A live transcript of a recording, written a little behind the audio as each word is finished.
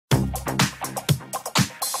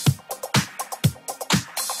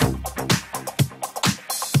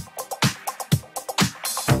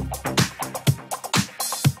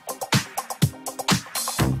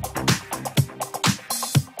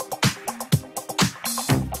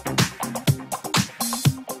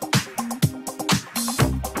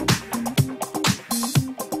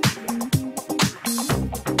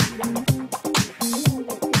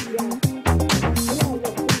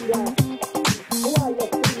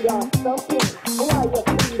are stumping? Why your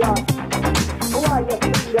feet are? Why your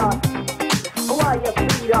feet are? Why your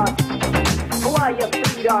feet are? Why your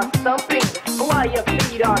feet are stumping? Why your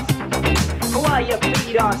feet are? Why your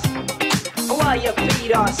feet are? Why your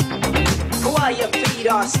feet are? Why your feet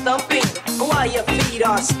are stumping? Why your feet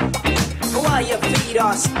are? Why your feet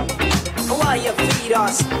are? Why your feet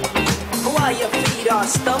are? Why your feet are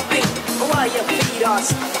stumping? Why your feet are?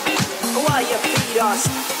 Why your feet are?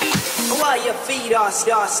 Why your feet are?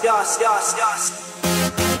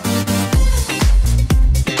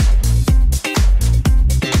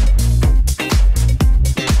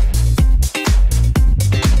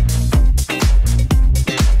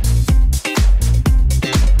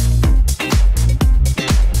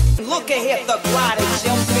 Look ahead, the glider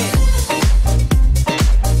jumping.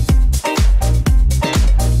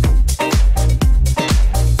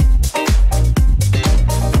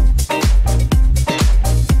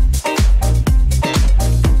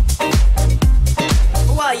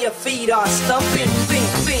 Why your feet are stumping? Bing,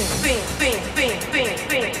 bing, bing, bing, bing, bing,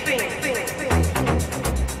 bing, bing, bing, bing.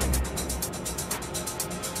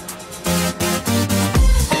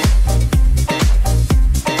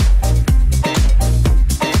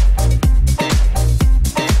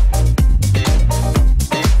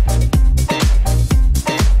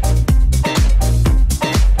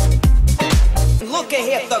 Look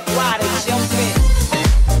ahead, the glider jumping.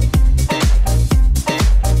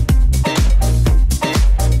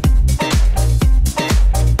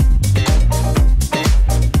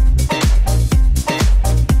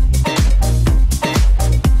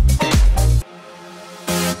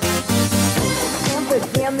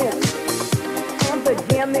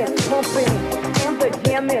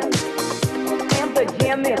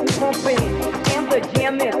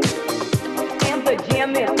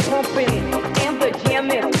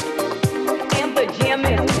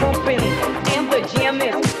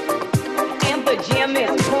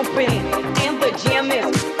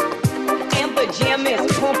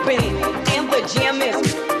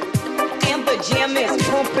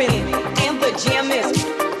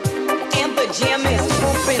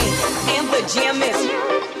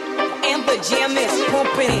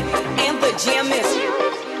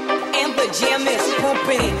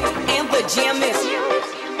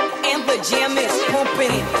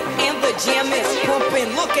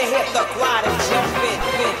 Look ahead, the glider jumping.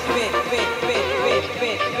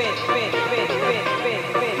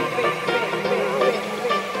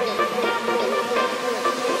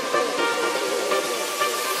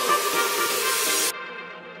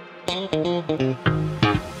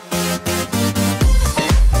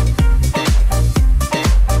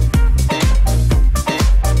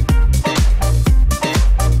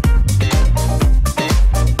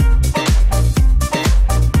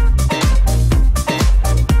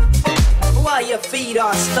 Feet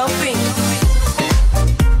are stumping.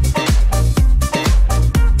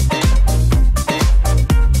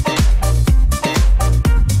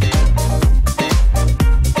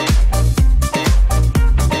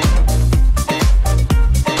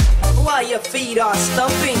 Why your feet are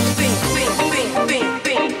stumping? Bing, bing, bing, bing,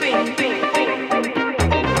 bing, bing, bing.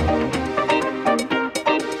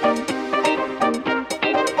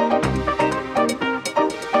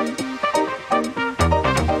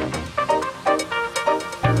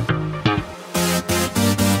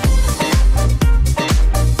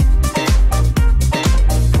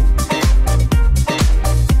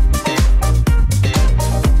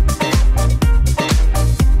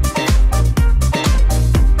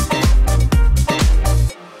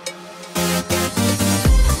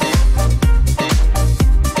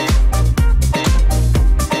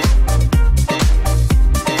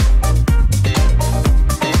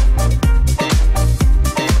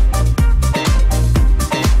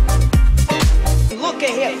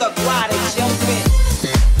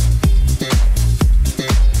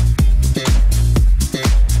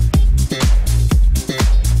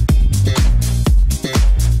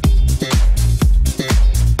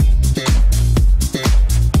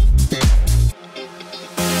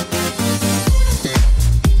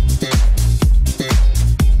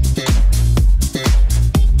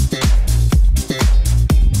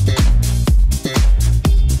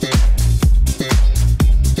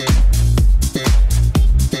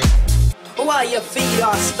 Why your feet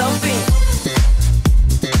are stumping?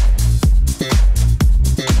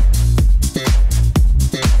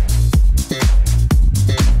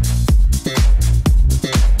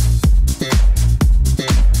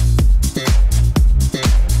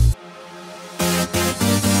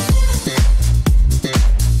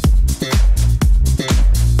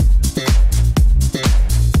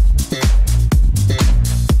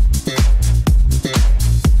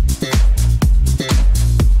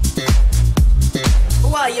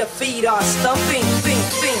 while your feet are stumping,